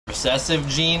recessive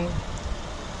gene,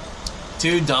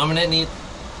 2 dominant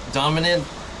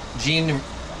gene,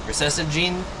 recessive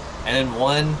gene, and then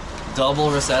 1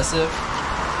 double recessive.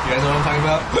 You guys know what I'm talking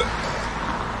about?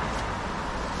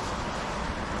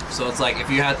 So it's like if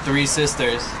you had 3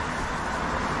 sisters,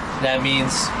 that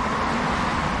means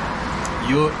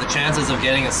the chances of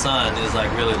getting a son is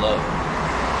like really low.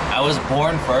 I was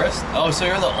born first. Oh, so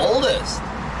you're the oldest.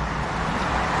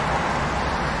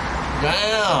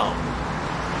 Damn.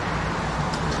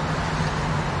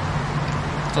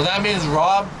 So that means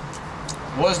Rob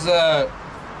was the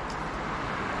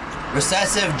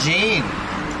recessive gene.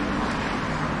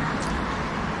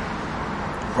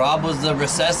 Rob was the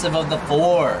recessive of the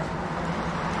 4.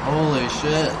 Holy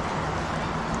shit.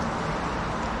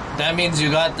 That means you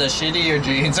got the shittier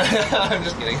genes. I'm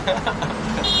just kidding.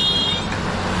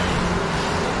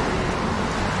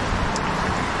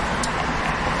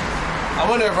 I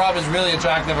wonder if Rob is really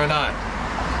attractive or not.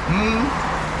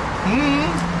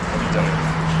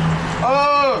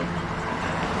 Oh!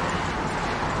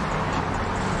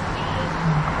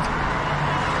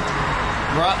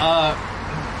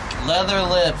 Leather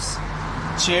Lips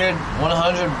cheered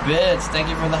 100 bits. Thank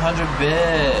you for the 100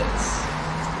 bits.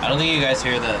 I don't think you guys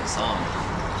hear the song.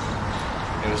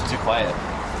 It was too quiet.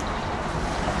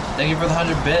 Thank you for the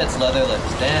 100 bits, Leather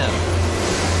Lips. Damn.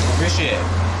 Appreciate it.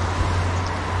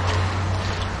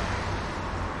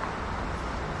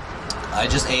 I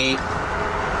just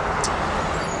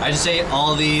ate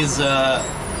all these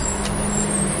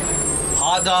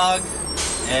hot dog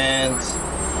and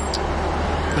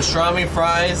pastrami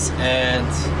fries and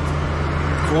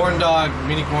corn dog,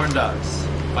 mini corn dogs.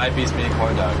 5-piece mini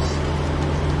corn dogs.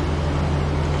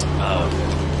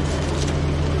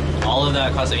 All of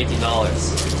that cost $18.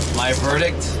 My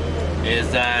verdict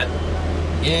is that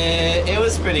it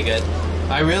was pretty good.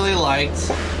 I really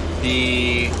liked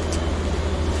the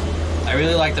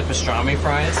pastrami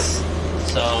fries.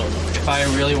 So if I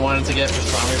really wanted to get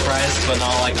pastrami fries, but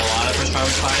not like a lot of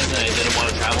pastrami fries, and I didn't want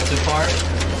to travel too far,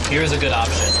 here's a good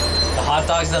option. The hot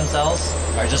dogs themselves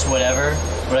are just whatever,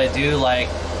 but I do like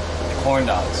the corn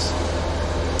dogs.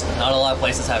 Not a lot of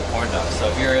places have corn dogs, so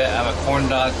if you have a corn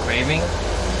dog craving,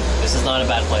 this is not a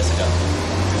bad place to go.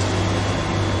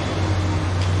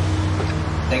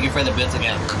 Thank you for the bits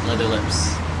again, Leather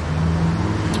Lips.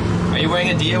 Are you wearing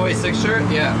a DOA 6 shirt?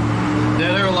 Yeah.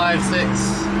 Dead or Alive 6.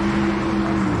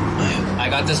 I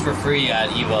got this for free at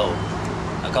Evo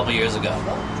a couple years ago.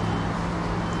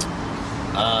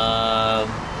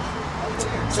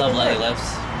 What's up, Leather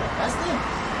Lips?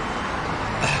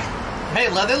 Hey,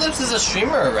 Leather Lips is a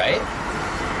streamer, right?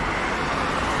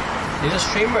 He's a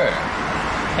streamer.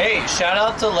 Hey, shout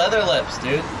out to Leather Lips,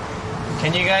 dude.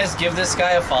 Can you guys give this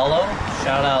guy a follow?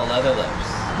 Shout out Leather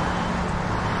Lips.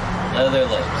 Leather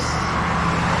Lips.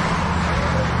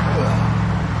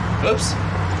 Oops.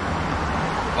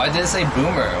 Why did it say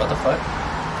boomer? What the fuck?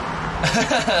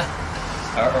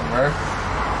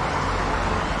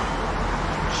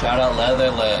 Shout out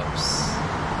Leather Lips.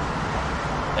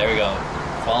 There we go.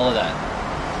 Follow that.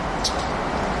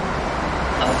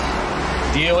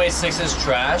 DOA 6 is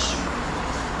trash.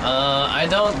 I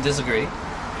don't disagree.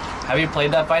 Have you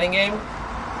played that fighting game?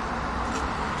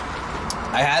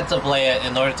 I had to play it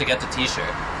in order to get the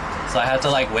t-shirt. So I had to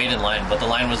like wait in line, but the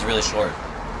line was really short.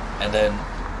 And then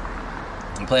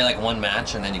you play like 1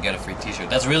 match and then you get a free t-shirt.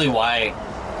 That's really why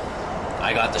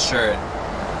I got the shirt.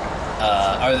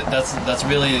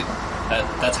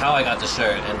 That's how I got the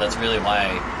shirt, and that's really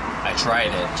why I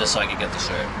tried it, just so I could get the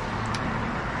shirt.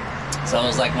 So it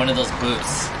was like one of those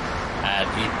booths at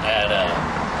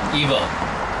Evo.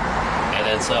 And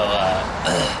then so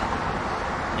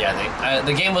yeah,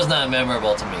 the game was not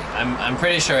memorable to me. I'm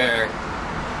pretty sure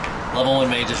Level 1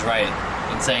 Mage is right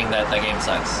in saying that game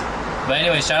sucks. But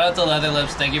anyway, shout out to Leather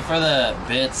Lips. Thank you for the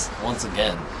bits once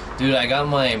again. Dude, I got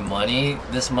my money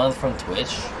this month from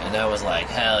Twitch, and I was like,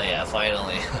 hell yeah,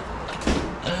 finally.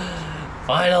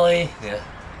 Finally. Yeah.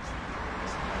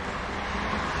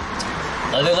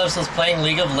 Leather Lips was playing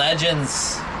League of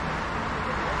Legends.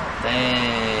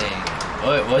 Dang.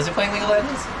 Wait, was he playing League of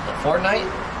Legends? Fortnite?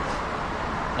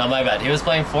 No, my bad. He was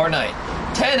playing Fortnite.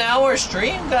 10-hour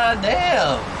stream? God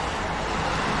damn.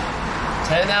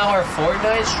 10-hour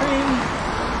Fortnite stream?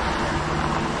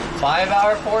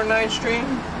 5-hour Fortnite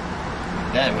stream?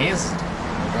 Damn, he's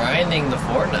grinding the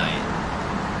Fortnite.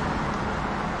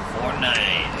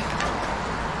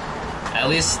 At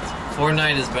least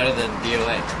Fortnite is better than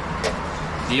DOA.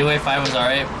 DOA 5 was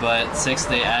alright, but 6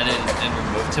 they added and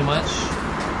removed too much.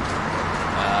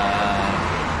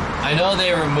 I know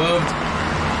they removed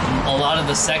a lot of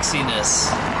the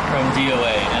sexiness from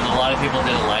DOA, and a lot of people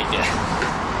didn't like it.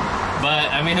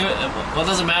 But I mean, what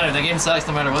does it matter? The game sucks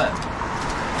no matter what.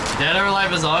 Dead or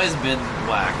Alive has always been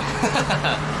whack.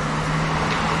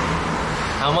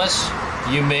 How much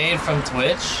you made from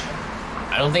Twitch?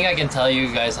 I don't think I can tell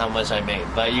you guys how much I made,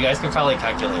 but you guys can probably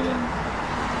calculate it.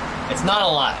 It's not a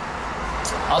lot.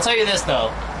 I'll tell you this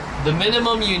though. The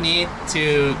minimum you need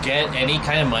to get any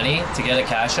kind of money to get a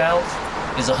cash out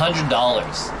is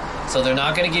 $100. So they're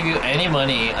not going to give you any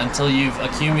money until you've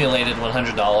accumulated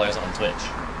 $100 on Twitch.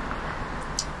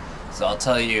 So I'll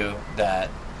tell you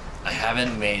that I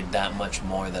haven't made that much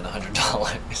more than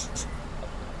 $100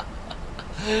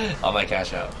 on my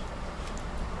cash out.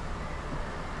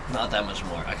 Not that much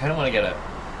more. I kind of want to get a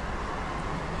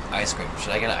ice cream.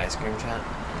 Should I get an ice cream, chat?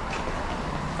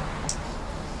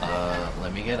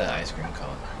 Let me get an ice cream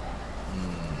cone.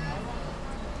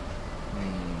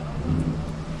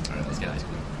 Alright, let's get ice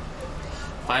cream.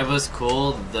 5 was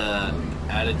cool. The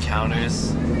added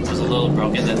counters was a little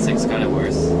broken. That 6 kind of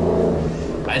worse.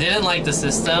 I didn't like the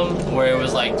system where it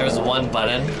was like there's one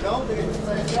button.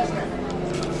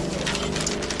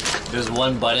 There's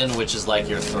one button which is like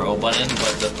your throw button,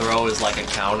 but the throw is like a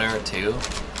counter too.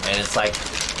 And it's like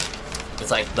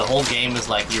the whole game is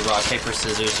like you rock, paper,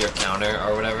 scissors, your counter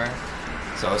or whatever.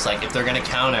 So it's like if they're gonna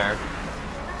counter,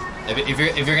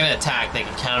 if you're gonna attack, they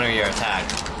can counter your attack.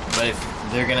 But if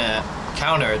they're gonna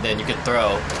counter, then you could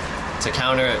throw to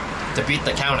counter to beat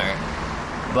the counter.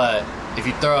 But if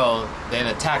you throw, then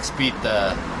attacks beat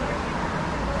the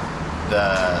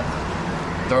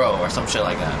throw or some shit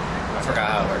like that. I forgot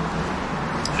how it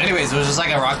worked. Anyways, it was just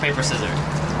like a rock, paper, scissors.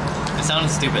 It sounded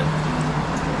stupid.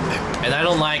 And I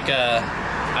don't like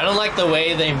the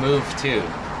way they move too.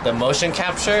 The motion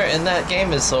capture in that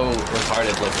game is so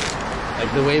retarded looking. Like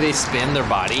the way they spin their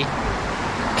body,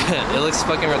 it looks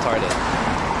fucking retarded.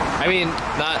 I mean,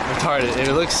 not retarded, it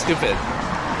looks stupid.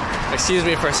 Excuse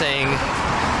me for saying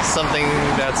something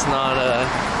that's not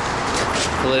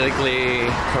politically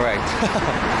correct.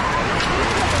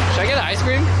 Should I get an ice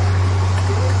cream?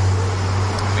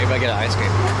 Maybe I get an ice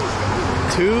cream.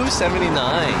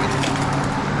 $2.79.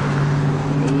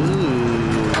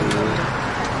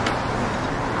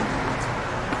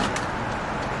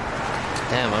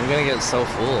 Damn, I'm gonna get so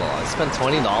full. I spent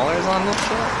 $20 on this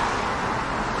shit?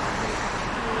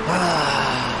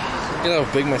 Look at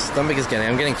how big my stomach is getting.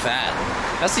 I'm getting fat.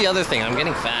 That's the other thing. I'm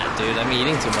getting fat, dude. I'm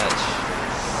eating too much.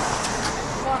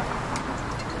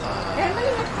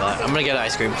 But I'm gonna get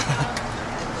ice cream.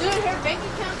 Dude, her bank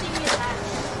account gave me that.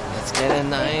 Let's get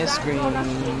an ice cream.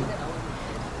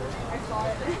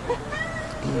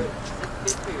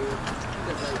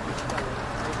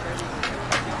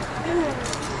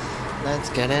 Let's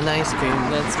get an ice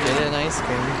cream. Let's get an ice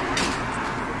cream.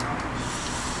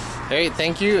 Hey,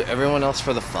 thank you everyone else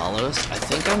for the follows. I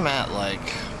think I'm at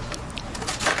like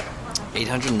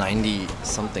 890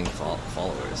 something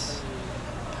followers.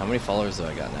 How many followers do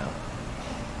I got now?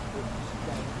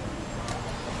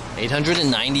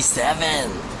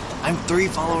 897. I'm 3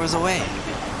 followers away.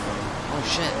 Oh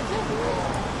shit.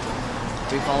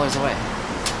 3 followers away.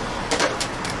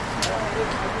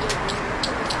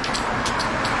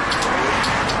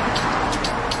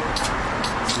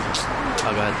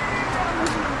 Oh god.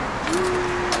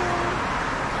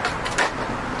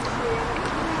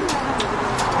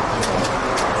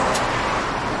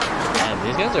 Damn,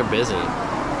 these guys are busy. I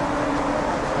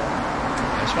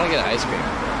just want to get ice cream.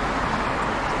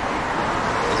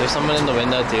 Is there someone in the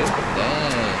window too?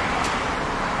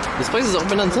 Dang. This place is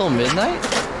open until midnight?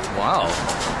 Wow.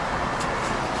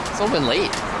 It's open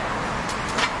late.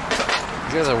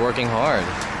 You guys are working hard.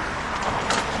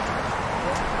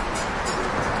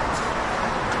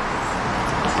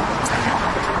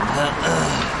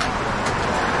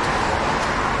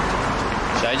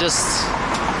 Should I just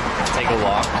take a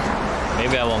walk?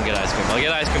 Maybe I won't get ice cream. I'll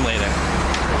get ice cream later.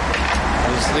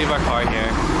 We'll just leave our car here.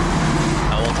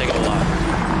 I won't take a walk.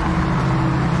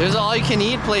 There's an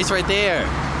all-you-can-eat place right there.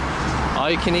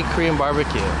 All-you-can-eat Korean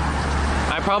barbecue.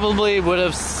 I probably would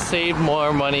have saved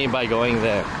more money by going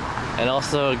there. And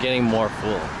also getting more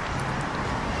full.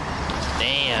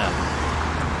 Damn.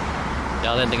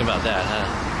 Y'all didn't think about that, huh?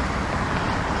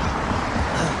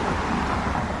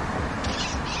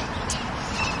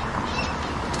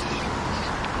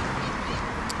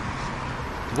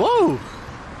 Whoa!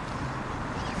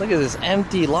 Look at this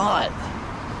empty lot.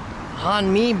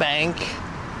 Han Mi Bank.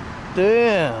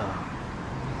 Damn.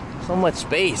 So much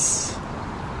space.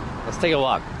 Let's take a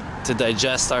walk to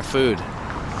digest our food.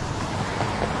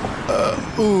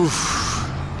 Oof.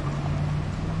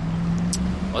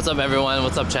 What's up, everyone?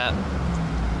 What's up, chat?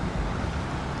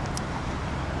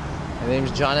 My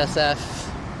name's John SF,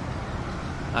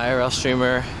 IRL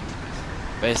streamer.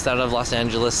 based out of Los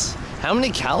Angeles. How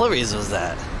many calories was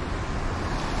that?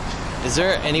 Is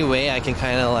there any way I can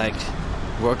kind of like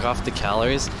work off the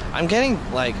calories? I'm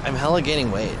hella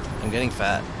gaining weight. I'm getting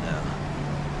fat now.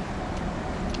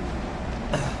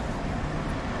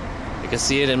 You can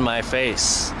see it in my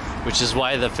face, which is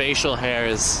why the facial hair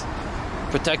is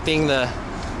protecting the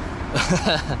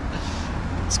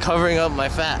it's covering up my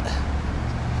fat.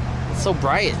 It's so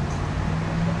bright.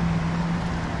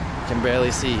 I can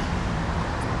barely see.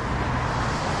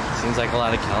 Seems like a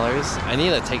lot of calories. I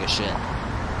need to take a shit.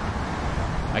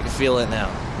 I can feel it now.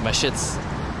 My shit's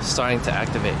starting to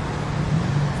activate.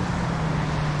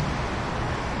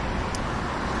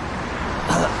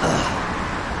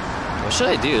 What should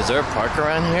I do? Is there a park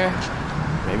around here?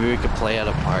 Maybe we could play at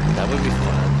a park. That would be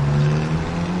fun.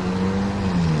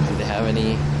 Do they have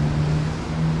any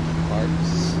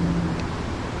parks?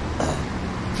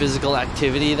 Physical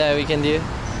activity that we can do?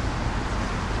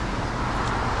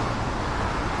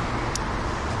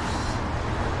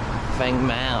 Fang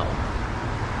Mao.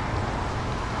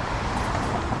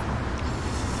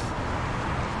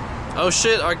 Oh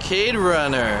shit, Arcade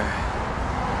Runner.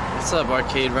 What's up,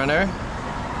 Arcade Runner?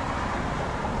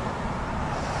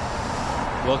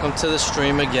 Welcome to the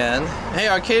stream again. Hey,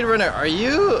 Arcade Runner, are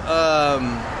you,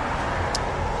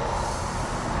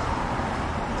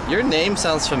 your name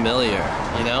sounds familiar,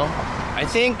 you know?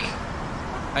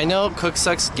 I know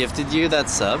Cooksucks gifted you that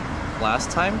sub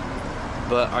last time,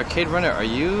 but Arcade Runner, are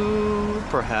you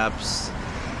perhaps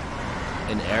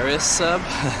an Eris sub?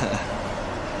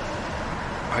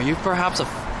 Are you perhaps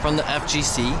from the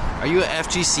FGC? Are you an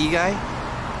FGC guy?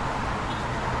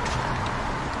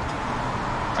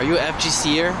 Are you an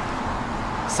FGCer?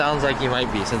 Sounds like you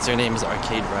might be, since your name is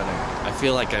Arcade Runner. I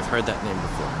feel like I've heard that name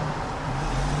before.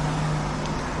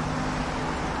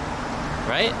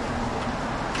 Right?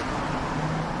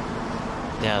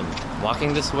 Damn,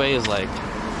 walking this way is like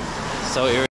so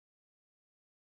irritating.